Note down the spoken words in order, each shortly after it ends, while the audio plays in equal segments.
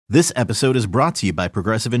This episode is brought to you by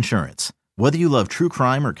Progressive Insurance. Whether you love true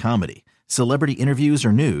crime or comedy, celebrity interviews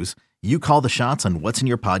or news, you call the shots on what's in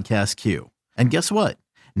your podcast queue. And guess what?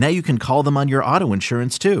 Now you can call them on your auto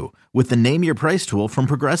insurance too with the Name Your Price tool from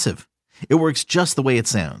Progressive. It works just the way it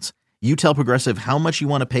sounds. You tell Progressive how much you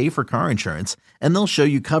want to pay for car insurance, and they'll show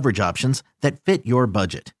you coverage options that fit your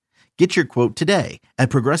budget. Get your quote today at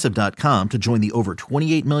Progressive.com to join the over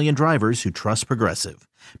 28 million drivers who trust Progressive.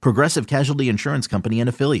 Progressive Casualty Insurance Company and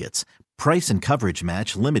Affiliates. Price and coverage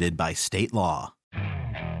match limited by state law.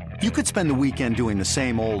 You could spend the weekend doing the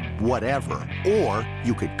same old whatever, or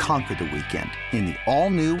you could conquer the weekend in the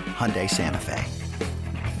all-new Hyundai Santa Fe.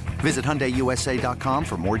 Visit HyundaiUSA.com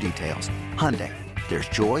for more details. Hyundai, there's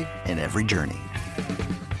joy in every journey.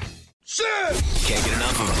 Can't get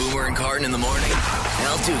enough of Boomer and Carton in the morning?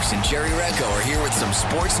 Al Dukes and Jerry Recco are here with some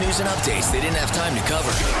sports news and updates they didn't have time to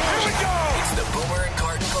cover. Here we go! It's the Boomer and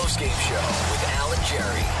Carton postgame show with Al and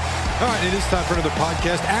Jerry. All right, it is time for another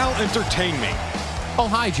podcast. Al, entertain me. Oh,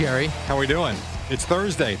 hi, Jerry. How are we doing? It's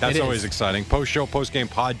Thursday. That's always exciting. Post-show, post-game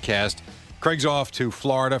podcast. Craig's off to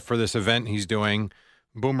Florida for this event he's doing.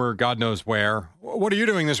 Boomer, God knows where. What are you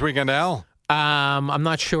doing this weekend, Al? I'm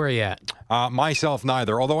not sure yet. Myself,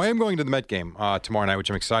 neither. Although I am going to the Met game tomorrow night, which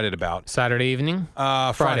I'm excited about. Saturday evening?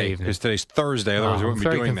 Friday evening. Because today's Thursday. Otherwise, we wouldn't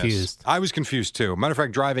be doing confused. this. I was confused, too. Matter of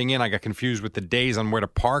fact, driving in, I got confused with the days on where to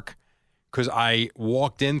park because I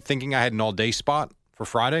walked in thinking I had an all-day spot for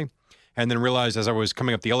Friday and then realized as I was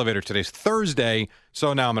coming up the elevator, today's Thursday,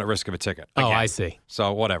 so now I'm at risk of a ticket. Oh, I see.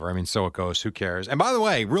 So whatever. I mean, so it goes. Who cares? And by the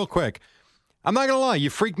way, real quick, I'm not going to lie. You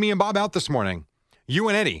freaked me and Bob out this morning. You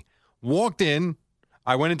and Eddie walked in.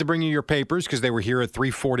 I went in to bring you your papers because they were here at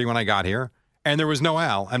 3:40 when I got here, and there was no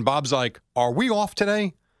Al. And Bob's like, "Are we off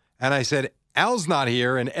today?" And I said, "Al's not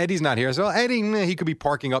here, and Eddie's not here." I said, "Well, Eddie, he could be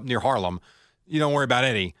parking up near Harlem. You don't worry about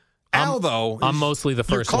Eddie." Al, though, I'm mostly the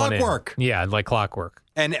first one in. Clockwork. Yeah, like clockwork.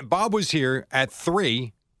 And Bob was here at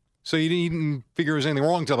 3, so you didn't figure there was anything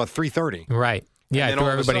wrong until about 3:30. Right. Yeah, I threw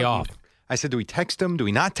everybody off. I said, do we text him? Do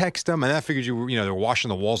we not text him? And I figured they were washing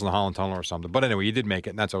the walls in the Holland Tunnel or something. But anyway, you did make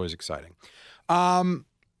it, and that's always exciting.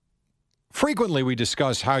 Frequently, we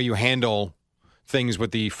discuss how you handle things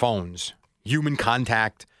with the phones. Human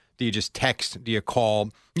contact. Do you just text? Do you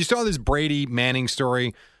call? You saw this Brady Manning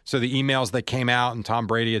story. So the emails that came out, and Tom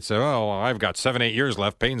Brady had said, "Oh, I've got 7-8 years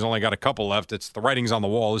left. Peyton's only got a couple left. It's the writing's on the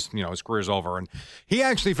wall. His career's over." And he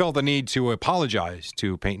actually felt the need to apologize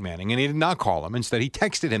to Peyton Manning, and he did not call him. Instead, he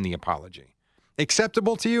texted him the apology.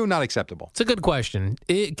 Acceptable to you? Not acceptable. It's a good question.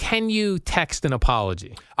 Can you text an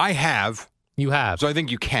apology? I have. You have. So I think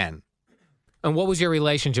you can. And what was your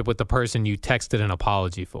relationship with the person you texted an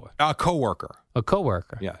apology for? A coworker. A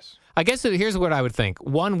coworker. Yes. I guess here's what I would think.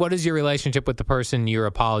 One, what is your relationship with the person you're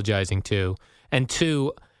apologizing to? And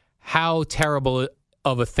two, how terrible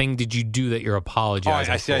of a thing did you do that you're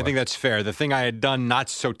apologizing for? I think that's fair. The thing I had done, not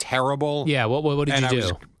so terrible. Yeah, what did you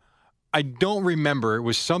do? I don't remember. It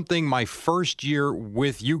was something my first year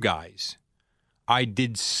with you guys. I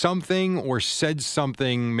did something or said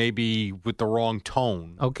something maybe with the wrong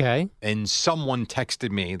tone. Okay. And someone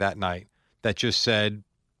texted me that night that just said,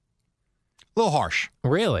 a little harsh.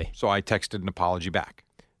 Really? So I texted an apology back.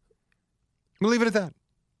 We'll leave it at that.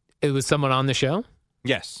 It was someone on the show?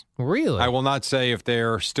 Yes. Really? I will not say if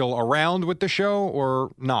they're still around with the show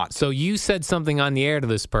or not. So you said something on the air to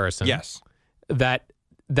this person. Yes.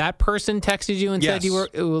 That person texted you and said it was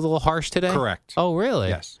a little harsh today? Correct. Oh, really?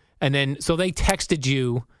 Yes. And then, so they texted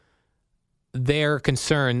you their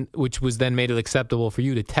concern, which was then made it acceptable for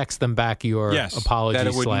you to text them back your apology. That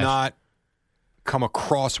it would not come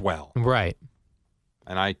across well. Right.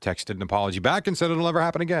 And I texted an apology back and said it'll never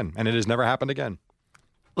happen again. And it has never happened again.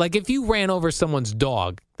 Like if you ran over someone's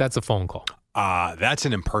dog, that's a phone call. That's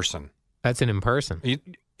an in-person. That's an in-person.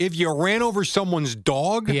 If you ran over someone's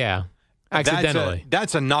dog? Yeah. Accidentally.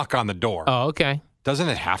 That's a knock on the door. Oh, okay. Doesn't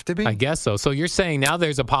it have to be? I guess so. So you're saying now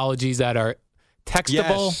there's apologies that are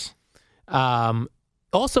textable. Yes.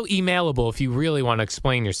 Also emailable if you really want to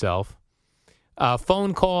explain yourself.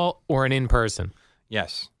 Phone call or an in-person.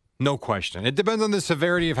 Yes. No question. It depends on the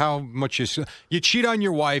severity of how much you cheat on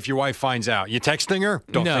your wife finds out. You texting her?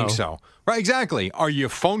 Don't think so. Right, exactly. Are you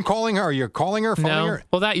phone calling her? Are you calling her, phoning her?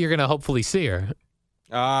 Well, that you're going to hopefully see her.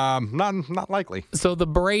 Not likely. So the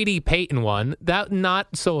Brady Peyton one, that not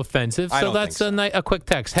so offensive. So that's a quick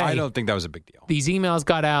text. Hey, I don't think that was a big deal. These emails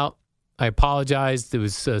got out. I apologized. It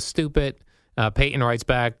was stupid. Peyton writes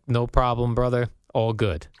back, no problem, brother. All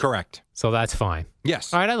good. Correct. So that's fine.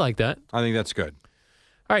 Yes. All right, I like that. I think that's good.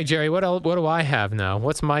 All right, Jerry, what do I have now?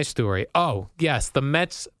 What's my story? Oh, yes, the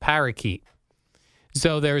Mets parakeet.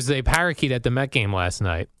 So there's a parakeet at the Met game last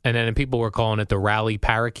night, and then people were calling it the rally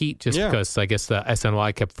parakeet just because I guess the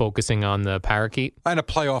SNY kept focusing on the parakeet. And a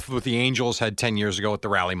playoff with the Angels had 10 years ago with the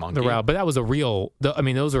rally monkey. But that was a real,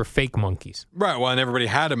 those were fake monkeys. Right, well, and everybody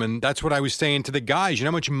had them, and that's what I was saying to the guys. You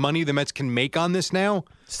know how much money the Mets can make on this now?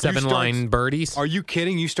 7-line birdies. Are you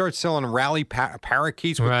kidding? You start selling rally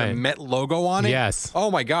parakeets with the Met logo on it? Yes. Oh,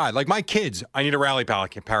 my God. Like my kids, I need a rally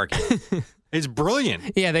parakeet. It's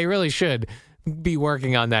brilliant. Yeah, they really should be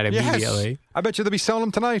working on that immediately. Yes. I bet you they'll be selling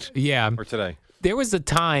them tonight. Yeah. Or today. There was a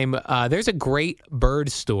time, there's a great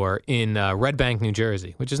bird store in Red Bank, New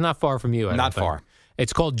Jersey, which is not far from you. Not far.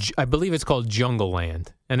 It's called, I believe it's called Jungle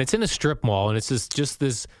Land. And it's in a strip mall, and it's just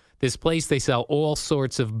this place. They sell all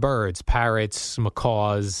sorts of birds, parrots,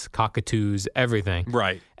 macaws, cockatoos, everything.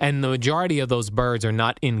 Right. And the majority of those birds are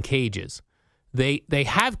not in cages. They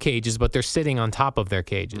have cages, but they're sitting on top of their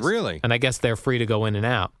cages. Really? And I guess they're free to go in and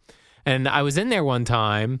out. And I was in there one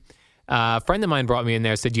time. A friend of mine brought me in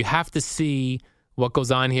there, said, you have to see what goes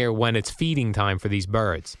on here when it's feeding time for these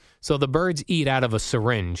birds. So the birds eat out of a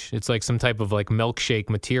syringe. It's like some type of like milkshake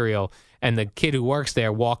material. And the kid who works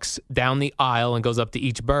there walks down the aisle and goes up to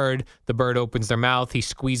each bird. The bird opens their mouth. He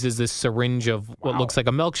squeezes this syringe of what looks like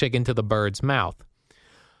a milkshake into the bird's mouth.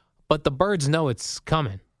 But the birds know it's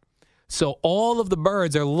coming. So all of the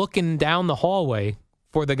birds are looking down the hallway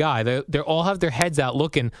for the guy. They all have their heads out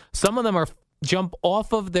looking. Some of them jump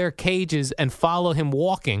off of their cages and follow him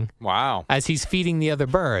walking. Wow. As he's feeding the other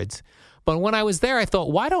birds. But when I was there, I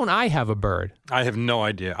thought, why don't I have a bird? I have no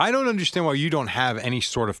idea. I don't understand why you don't have any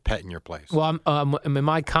sort of pet in your place. Well,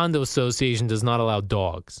 my condo association does not allow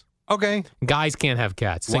dogs. Okay. Guys can't have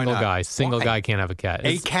cats. Single guys. Single guy can't have a cat.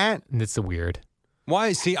 A cat? It's weird.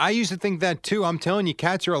 Why? See, I used to think that too. I'm telling you,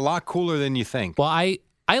 cats are a lot cooler than you think. Well, I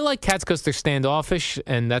like cats because they're standoffish,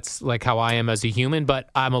 and that's like how I am as a human, but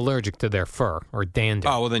I'm allergic to their fur or dander.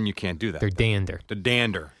 Oh, well, then you can't do that. They're dander. The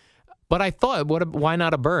dander. But I thought, why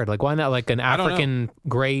not a bird? Like, why not like an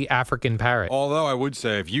gray African parrot? Although I would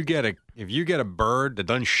say, if you get a bird that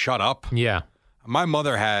doesn't shut up. Yeah. My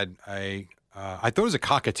mother had I thought it was a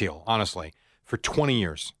cockatiel, honestly, for 20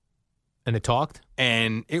 years. And it talked?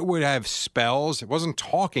 And it would have spells. It wasn't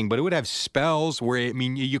talking, but it would have spells where,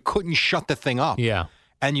 you couldn't shut the thing up. Yeah.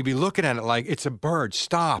 And you'd be looking at it like, it's a bird.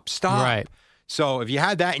 Stop. Right. So if you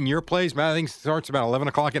had that in your place, man, I think it starts about 11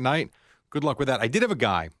 o'clock at night. Good luck with that. I did have a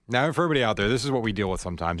guy. Now, for everybody out there, this is what we deal with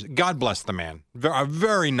sometimes. God bless the man. A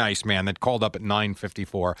very nice man that called up at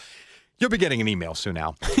 9:54. You'll be getting an email soon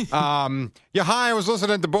now. Hi, I was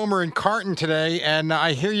listening to Boomer and Carton today, and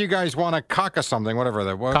I hear you guys want a something, whatever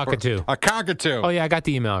that was. Cockatoo. A cockatoo. Oh, yeah, I got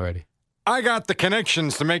the email already. I got the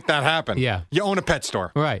connections to make that happen. Yeah. You own a pet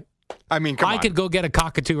store. Right. I mean, come on. I could go get a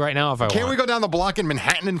cockatoo right now if I want. Can't we go down the block in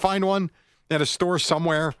Manhattan and find one at a store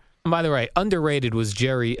somewhere? And by the way, underrated was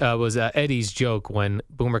Eddie's joke when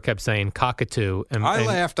Boomer kept saying cockatoo, and I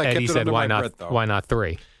laughed. I Eddie kept it said, under "Why my not? breath, though. Why not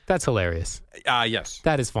 3?" That's hilarious. Yes.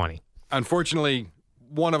 That is funny. Unfortunately,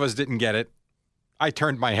 one of us didn't get it. I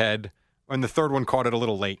turned my head, and the third one caught it a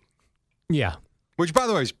little late. Yeah. Which, by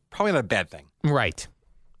the way, is probably not a bad thing. Right.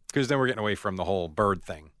 Because then we're getting away from the whole bird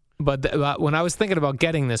thing. But when I was thinking about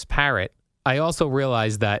getting this parrot, I also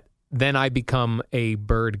realized that then I become a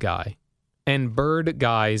bird guy. And bird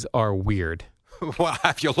guys are weird. Well,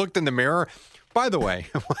 have you looked in the mirror? By the way,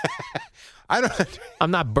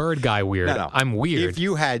 I'm not bird guy weird. No. I'm weird. If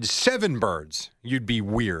you had 7 birds, you'd be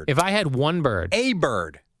weird. If I had one bird. A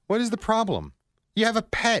bird. What is the problem? You have a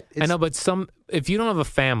pet. I know, but if you don't have a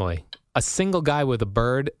family, a single guy with a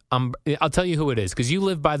bird, I'll tell you who it is, because you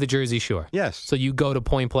live by the Jersey Shore. Yes. So you go to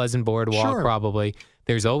Point Pleasant Boardwalk, Sure. probably.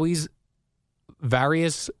 There's always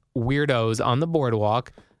various weirdos on the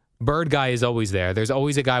boardwalk. Bird guy is always there. There's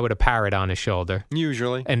always a guy with a parrot on his shoulder.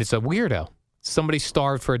 Usually. And it's a weirdo. Somebody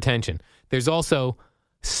starved for attention. There's also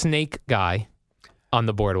snake guy on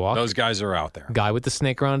the boardwalk. Those guys are out there. Guy with the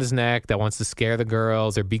snake around his neck that wants to scare the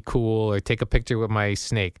girls or be cool or take a picture with my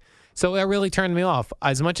snake. So that really turned me off.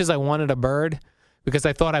 As much as I wanted a bird, because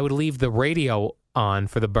I thought I would leave the radio on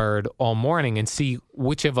for the bird all morning and see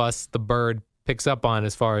which of us the bird picks up on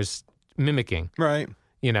as far as mimicking. Right.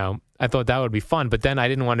 You know, I thought that would be fun, but then I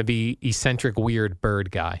didn't want to be eccentric, weird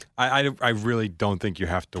bird guy. I really don't think you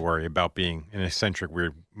have to worry about being an eccentric,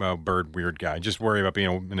 weird weird guy. Just worry about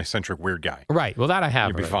being an eccentric, weird guy. Right. Well, that I have.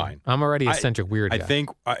 You'll be already. fine. I'm already eccentric, weird guy. I think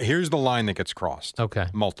here's the line that gets crossed. Okay.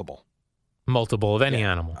 Multiple. Multiple of any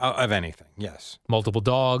animal. Of anything, yes. Multiple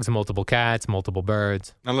dogs, multiple cats, multiple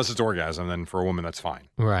birds. Unless it's orgasm, then for a woman, that's fine.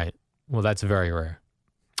 Right. Well, that's very rare.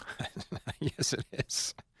 Yes, it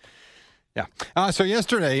is. Yeah. So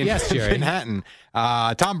yesterday in Jerry. Manhattan,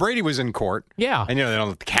 Tom Brady was in court. Yeah. And, they don't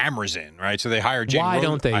let the cameras in, right? So they hired Jane Why Rosen.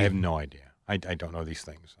 don't they? I have no idea. I don't know these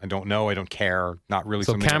things. I don't know. I don't care. Not really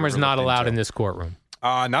So something I've cameras ever not looked allowed into. in this courtroom.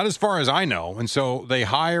 Not as far as I know. And so they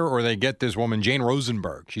hire or they get this woman, Jane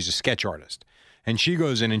Rosenberg. She's a sketch artist. And she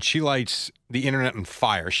goes in and she lights the internet on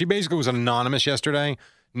fire. She basically was anonymous yesterday.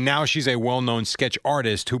 Now she's a well-known sketch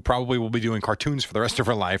artist who probably will be doing cartoons for the rest of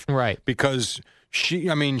her life. Right. Because she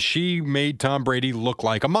made Tom Brady look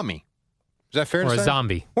like a mummy. Is that fair to say? Or a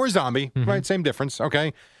zombie. Or a zombie, right? Same difference.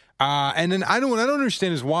 Okay. And then what I don't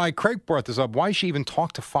understand is why Craig brought this up. Why she even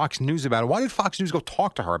talked to Fox News about it? Why did Fox News go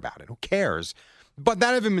talk to her about it? Who cares? But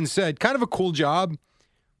that having been said, kind of a cool job,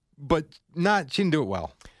 but she didn't do it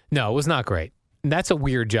well. No, it was not great. That's a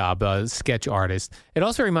weird job, sketch artist. It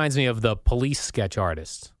also reminds me of the police sketch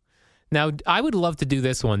artists. Now, I would love to do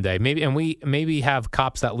this one day. Maybe have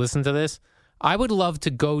cops that listen to this. I would love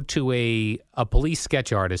to go to a police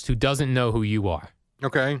sketch artist who doesn't know who you are.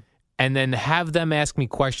 Okay. And then have them ask me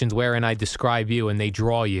questions wherein I describe you and they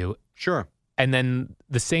draw you. Sure. And then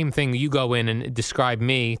the same thing, you go in and describe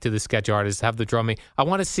me to the sketch artist, have them draw me. I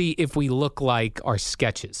want to see if we look like our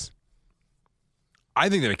sketches. I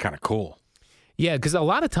think that'd be kind of cool. Yeah, because a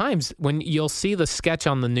lot of times when you'll see the sketch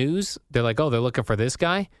on the news, they're like, oh, they're looking for this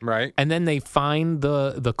guy. Right. And then they find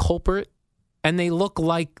the culprit, and they look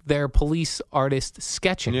like their police artist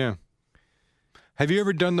sketching. Yeah. Have you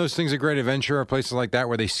ever done those things at Great Adventure or places like that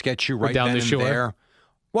where they sketch you right down then the and shore? there?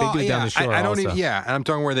 Well, do it down the shore I don't also. even. Yeah, and I'm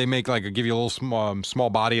talking where they make give you a little small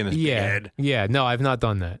body and this big head. Yeah, no, I've not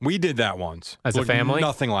done that. We did that once As a Looked family?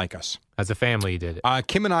 Nothing like us. As a family, you did it.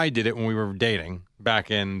 Kim and I did it when we were dating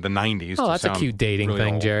back in the 90s. Oh, to that's a sound cute dating really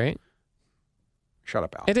thing, old. Jerry. Shut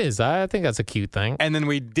up, Al. It is. I think that's a cute thing. And then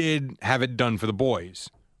we did have it done for the boys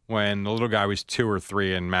when the little guy was 2 or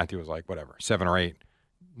 3 and Matthew was 7 or 8.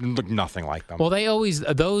 Looked nothing like them. Well, they always,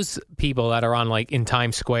 those people that are on in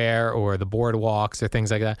Times Square or the boardwalks or things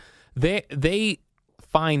like that, they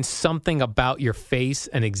find something about your face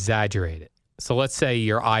and exaggerate it. So let's say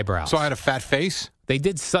your eyebrows. So I had a fat face? They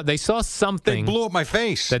saw They something blew up my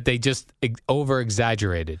face. that they just over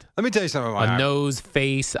exaggerated. Let me tell you something about my A nose,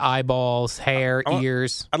 face, eyeballs, hair,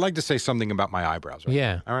 ears. I'd like to say something about my eyebrows. Right?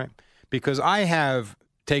 Yeah. All right. Because I have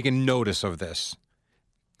taken notice of this.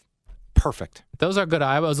 Perfect. Those are good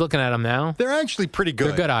eyebrows. I was looking at them now. They're actually pretty good.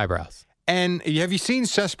 They're good eyebrows. And have you seen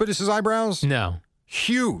Cespedes' eyebrows? No.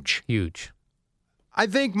 Huge. Huge. I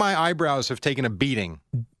think my eyebrows have taken a beating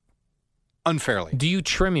unfairly. Do you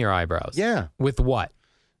trim your eyebrows? Yeah. With what?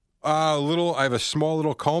 I have a small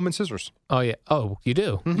little comb and scissors. Oh yeah. Oh, you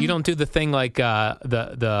do. You don't do the thing like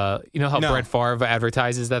the you know how No. Brett Favre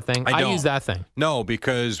advertises that thing. I don't. use that thing. No,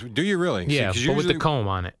 because do you really? Yeah, See, 'cause but with the usually comb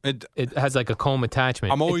on it. It has like a comb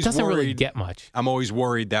attachment. I'm always it doesn't really worried- get much. I'm always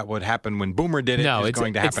worried that what happened when Boomer did it No, is it's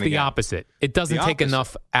going to happen it's the again. opposite. It doesn't The take opposite.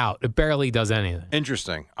 enough out. It barely does anything.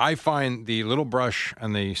 Interesting. I find the little brush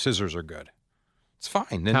and the scissors are good. It's fine.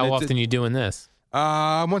 And How often are you doing this?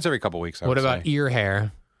 Once every couple weeks. I What would about say. ear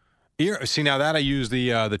hair? See, now that I use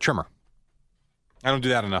the trimmer. I don't do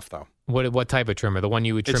that enough though. What type of trimmer? The one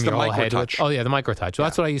you would It's trim the your whole head with? micro-touch. Oh yeah, the micro touch. Well,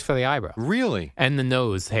 that's what I use for the eyebrow Really? and the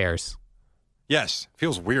nose hairs. Yes.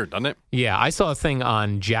 Feels weird, doesn't it? Yeah, I saw a thing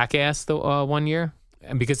on Jackass one year,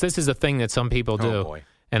 and because this is a thing that some people do, Oh boy.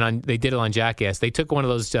 and they did it on Jackass. They took one of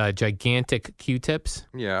those gigantic Q-tips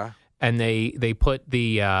Yeah. and they put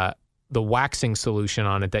the waxing solution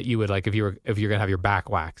on it that you would like if you're gonna have your back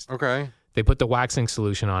waxed. Okay. They put the waxing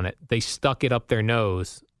solution on it. They stuck it up their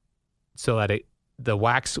nose so that the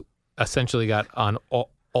wax essentially got on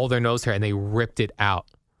all their nose hair, and they ripped it out.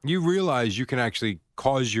 You realize you can actually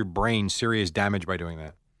cause your brain serious damage by doing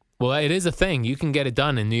that. Well, it is a thing. You can get it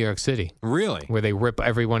done in New York City Really? where they rip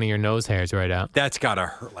every one of your nose hairs right out. That's gotta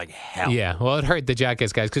hurt like hell. Yeah. Well, it hurt the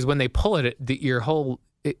Jackass guys because when they pull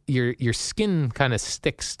your skin kind of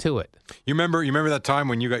sticks to it. You remember that time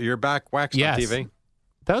when you got your back waxed Yes. on TV?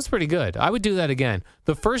 That was pretty good. I would do that again.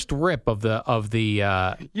 The first rip of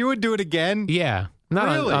the You would do it again? yeah.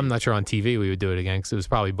 Really? I'm not sure on TV we would do it again because it was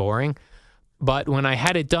probably boring. But when I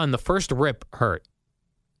had it done, the first rip hurt.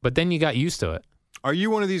 But then you got used to it. Are you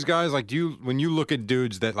one of these guys when you look at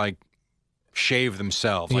dudes that shave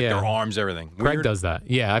themselves, Yeah. their arms, everything? Greg Weird? does that.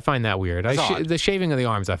 Yeah, I find that weird. That's odd. The shaving of the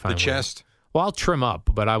arms, I The find weird. chest? Well, I'll trim up,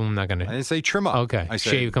 but I'm not going I to. didn't say trim up. Okay. I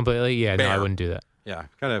said Shave completely? Yeah, no, I bare. wouldn't do that. Yeah,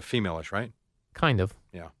 kind of female-ish, right? Kind of.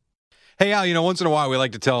 Yeah. Hey, Al, once in a while we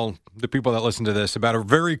like to tell the people that listen to this about a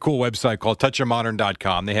very cool website called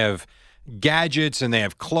touchofmodern.com. They have gadgets and they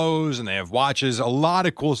have clothes and they have watches, a lot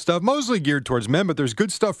of cool stuff, mostly geared towards men, but there's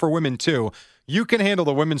good stuff for women too. You can handle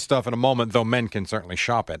the women's stuff in a moment, though men can certainly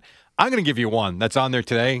shop it. I'm going to give you one that's on there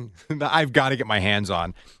today that I've got to get my hands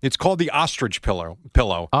on. It's called the ostrich pillow.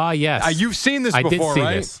 Ah, yes. You've seen this I before, did see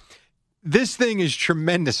right? this. This thing is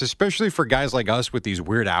tremendous, especially for guys like us with these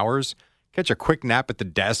weird hours. Catch a quick nap at the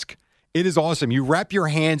desk. It is awesome. You wrap your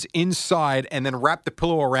hands inside and then wrap the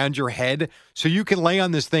pillow around your head so you can lay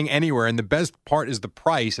on this thing anywhere. And the best part is the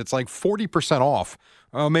price. It's like 40% off,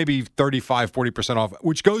 maybe 35, 40% off,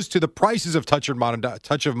 which goes to the prices of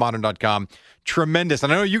touchofmodern.com. Tremendous.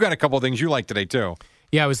 And I know you got a couple of things you like today, too.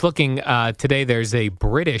 Yeah, I was looking today. There's a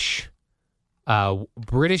British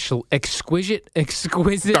exquisite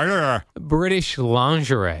British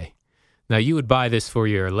lingerie. Now, you would buy this for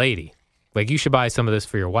your lady. Like, you should buy some of this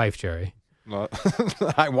for your wife, Jerry.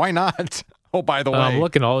 Why not? Oh, by the way. I'm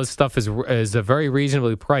looking. All this stuff is very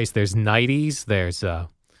reasonably priced. There's nighties. There's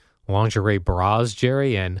lingerie bras,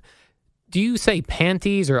 Jerry. And do you say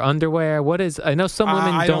panties or underwear? What is? I know some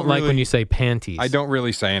women don't like when you say panties. I don't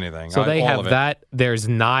really say anything. So they have that. There's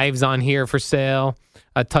knives on here for sale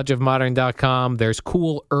at touchofmodern.com. There's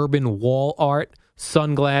cool urban wall art,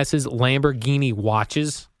 sunglasses, Lamborghini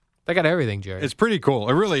watches. They got everything, Jerry. It's pretty cool.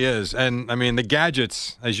 It really is. And I mean, the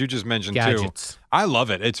gadgets, as you just mentioned, too. I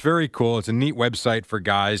love it. It's very cool. It's a neat website for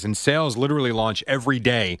guys, and sales literally launch every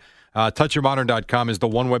day. Touchofmodern.com is the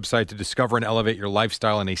one website to discover and elevate your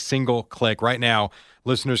lifestyle in a single click. Right now,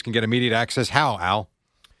 listeners can get immediate access. How, Al?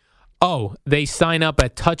 Oh, they sign up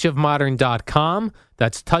at touchofmodern.com.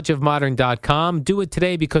 That's touchofmodern.com. Do it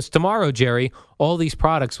today because tomorrow, Jerry, all these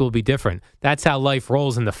products will be different. That's how life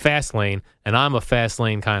rolls in the fast lane, and I'm a fast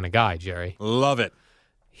lane kind of guy, Jerry. Love it.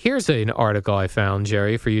 Here's an article I found,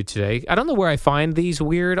 Jerry, for you today. I don't know where I find these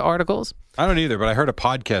weird articles. I don't either, but I heard a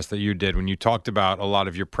podcast that you did when you talked about a lot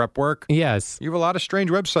of your prep work. Yes. You have a lot of strange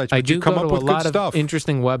websites, but I do you come go up to with a good lot stuff. of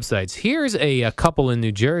interesting websites. Here's a couple in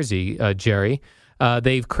New Jersey, Jerry.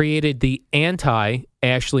 They've created the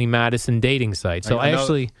anti-Ashley Madison dating site. So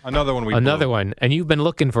another one. And you've been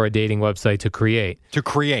looking for a dating website to create.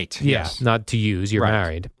 Yes. Not to use. You're Right.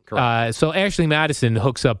 married. Correct. So Ashley Madison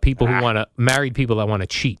hooks up people who want to married people that want to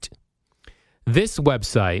cheat. This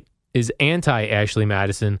website is anti-Ashley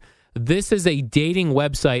Madison. This is a dating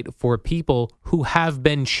website for people who have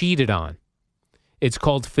been cheated on. It's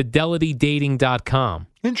called fidelitydating.com.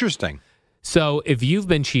 Interesting. So if you've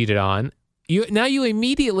been cheated on, you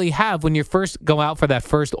immediately have, when you first go out for that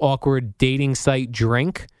first awkward dating site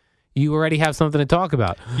drink, you already have something to talk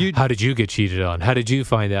about. How did you get cheated on? How did you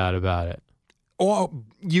find out about it? Oh,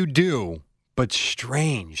 you do, but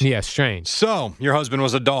strange. Yeah, strange. So your husband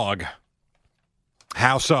was a dog.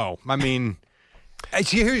 How so? I mean,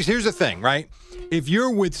 here's the thing, right? If you're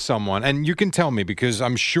with someone, and you can tell me because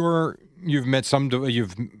I'm sure you've met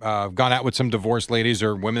you've gone out with some divorced ladies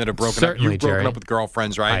or women that have broken up. You've broken up with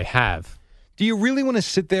girlfriends, right? I have. Do you really want to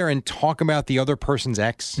sit there and talk about the other person's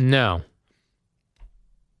ex? No.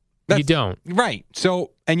 You don't. Right.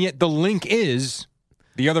 So, and yet the link is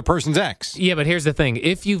the other person's ex. Yeah, but here's the thing.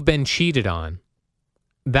 If you've been cheated on,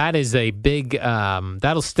 that is a big,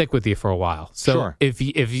 that'll stick with you for a while. So Sure. if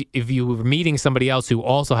you were meeting somebody else who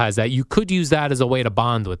also has that, you could use that as a way to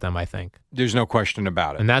bond with them, I think. There's no question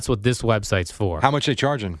about it. And that's what this website's for. How much are they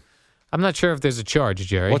charging? I'm not sure if there's a charge,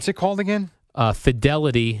 Jerry. What's it called again?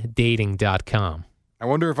 Fidelitydating.com. I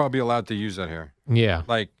wonder if I'll be allowed to use that here. Yeah.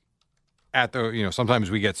 Like at the,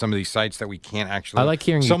 sometimes we get some of these sites that we can't actually. I like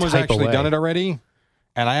hearing you someone's type actually away. done it already,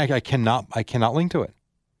 and I cannot link to it.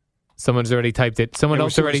 Someone's already typed it. Someone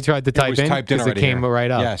else already tried to type in typed in because it already came here. right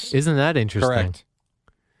up. Yes. Isn't that interesting? Correct.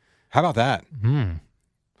 How about that?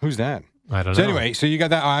 Who's that? I don't So know. anyway, so you got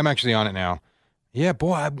that. Oh, I'm actually on it now. Yeah,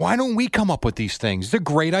 boy, why don't we come up with these things? It's a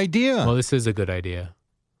great idea. Well, this is a good idea.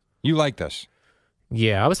 You like this?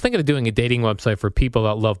 Yeah, I was thinking of doing a dating website for people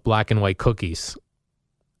that love black and white cookies.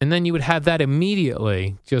 And then you would have that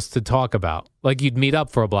immediately just to talk about. Like you'd meet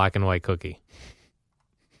up for a black and white cookie.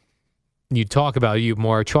 You'd talk about, you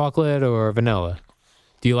more chocolate or vanilla?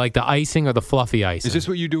 Do you like the icing or the fluffy icing? Is this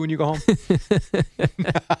what you do when you go home?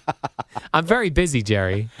 I'm very busy,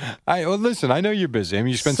 Jerry. Well, listen, I know you're busy. I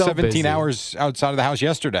mean, you spent So 17 busy. hours outside of the house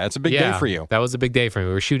yesterday. That's a big day for you. That was a big day for me.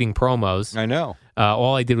 We were shooting promos. I know.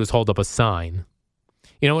 All I did was hold up a sign.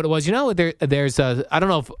 You know what it was? You know, there's I don't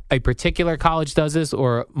know if a particular college does this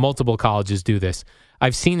or multiple colleges do this.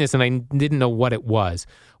 I've seen this and I didn't know what it was.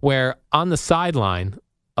 Where on the sideline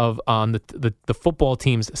on the football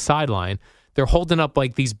team's sideline, they're holding up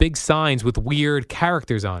like these big signs with weird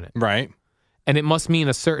characters on it. Right. And it must mean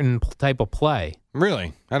a certain type of play.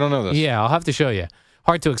 Really? I don't know this. Yeah, I'll have to show you.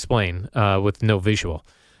 Hard to explain with no visual.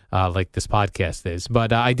 like this podcast is.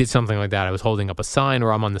 But I did something like that. I was holding up a sign,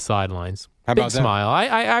 or I'm on the sidelines. How Big about that? smile.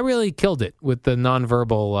 I really killed it with the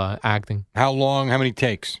nonverbal acting. How long? How many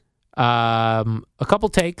takes? A couple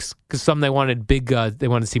takes, because some they wanted big. They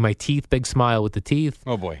wanted to see my teeth, big smile with the teeth.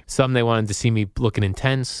 Oh boy, Some they wanted to see me looking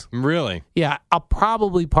intense. really? Yeah, I'll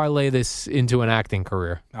probably parlay this into an acting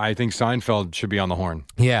career. I think Seinfeld should be on the horn.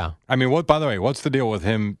 Yeah. I mean, what? By the way, what's the deal with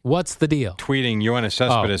him What's the deal? tweeting Yoenis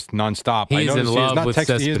Cespedes nonstop? I He's in noticed love with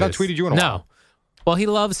Cespedes. He has not tweeted you in a while. No. Well, he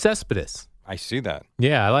loves Cespedes. I see that.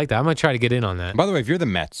 Yeah, I like that. I'm going to try to get in on that. By the way, if you're the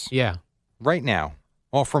Mets Yeah. right now,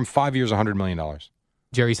 offer him 5 years, $100 million.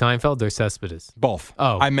 Jerry Seinfeld or Cespedes? Both.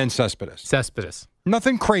 Oh. I meant Cespedes. Cespedes.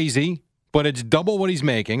 Nothing crazy, but it's double what he's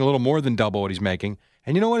making, a little more than double what he's making.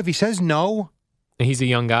 And you know what? If he says no, And he's a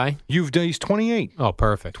young guy? he's 28, Oh,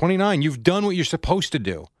 perfect. 29. You've done what you're supposed to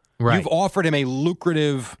do. Right. You've offered him a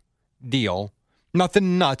lucrative deal.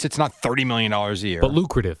 Nothing nuts. It's not $30 million a year. But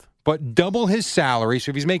lucrative. But double his salary. So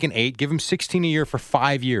if he's making 8, give him 16 a year for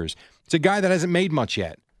 5 years. It's a guy that hasn't made much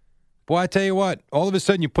yet. Boy, I tell you what, all of a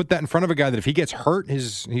sudden you put that in front of a guy that if he gets hurt,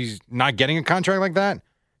 he's not getting a contract like that,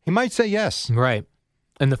 he might say yes. Right.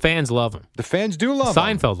 And the fans love him. The fans do love him.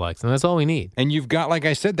 Seinfeld likes him. That's all we need. And you've got, like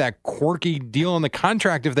I said, that quirky deal on the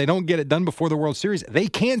contract. If they don't get it done before the World Series, they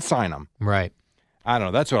can't sign him. Right. I don't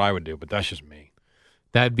know. That's what I would do, but that's just me.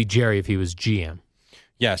 That'd be Jerry if he was GM.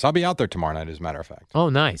 Yes, I'll be out there tomorrow night, as a matter of fact. Oh,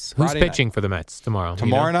 nice. Who's Friday pitching for the Mets tomorrow?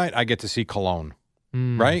 Tomorrow night, I get to see Cologne,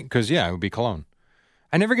 right? Because, yeah, it would be Cologne.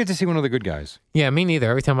 I never get to see one of the good guys. Yeah, me neither.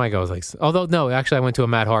 Every time I go, it's like, although, no, actually, I went to a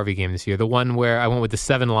Matt Harvey game this year. The one where I went with the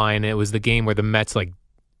 7 line. It was the game where the Mets,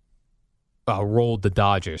 rolled the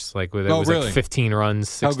Dodgers. Where there was really? 15 runs,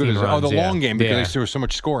 16 How good is it? runs. Oh, the yeah. long game because there was so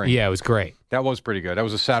much scoring. Yeah, it was great. That was pretty good. That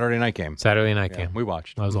was a Saturday night game. Saturday night Yeah, game. we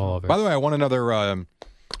watched. I was all over. By the way, I won another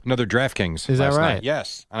DraftKings. Is that last right? night.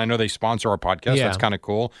 Yes, and I know they sponsor our podcast. Yeah. That's kind of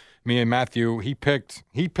cool. Me and Matthew, he picked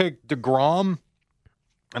DeGrom,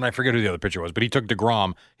 and I forget who the other pitcher was, but he took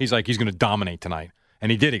DeGrom. He's like, he's going to dominate tonight,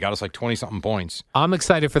 and he did. He got us like 20-something points. I'm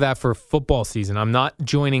excited for that for football season. I'm not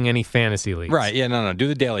joining any fantasy leagues. Right? Yeah. No. Do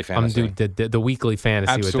the daily fantasy. I'm doing the weekly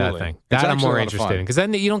fantasy with Absolutely. that thing. It's That I'm actually a more lot of interested fun. in because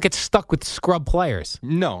then you don't get stuck with scrub players.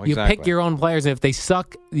 No, You exactly. pick your own players, and if they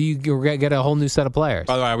suck, you get a whole new set of players.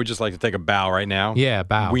 By the way, I would just like to take a bow right now. Yeah,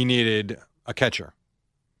 bow. We needed a catcher.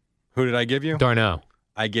 Who did I give you? Darno.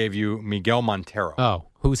 I gave you Miguel Montero. Oh,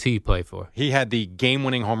 who's he play for? He had the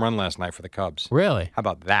game-winning home run last night for the Cubs. Really? How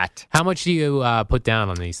about that? How much do you put down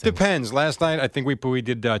on these things? Depends. Last night, I think we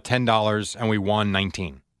did $10 and we won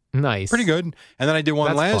 19. Nice. Pretty good. And then I did one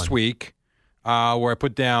That's last fun. week where I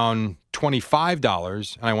put down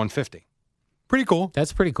 $25 and I won 50. Pretty cool.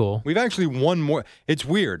 That's pretty cool. We've actually won more. It's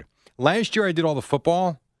weird. Last year I did all the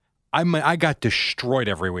football. I got destroyed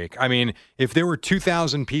every week. I mean, if there were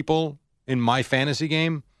 2,000 people in my fantasy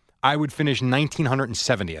game, I would finish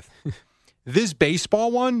 1,970th. This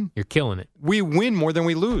baseball one, You're killing it. we win more than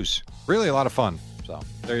we lose. Really a lot of fun. So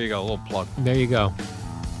there you go, a little plug. There you go.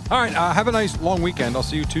 All right, have a nice long weekend. I'll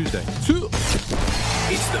see you Tuesday. It's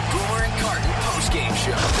the Boomer and Carton postgame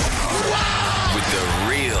show. With the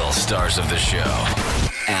real stars of the show,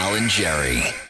 Al and Jerry.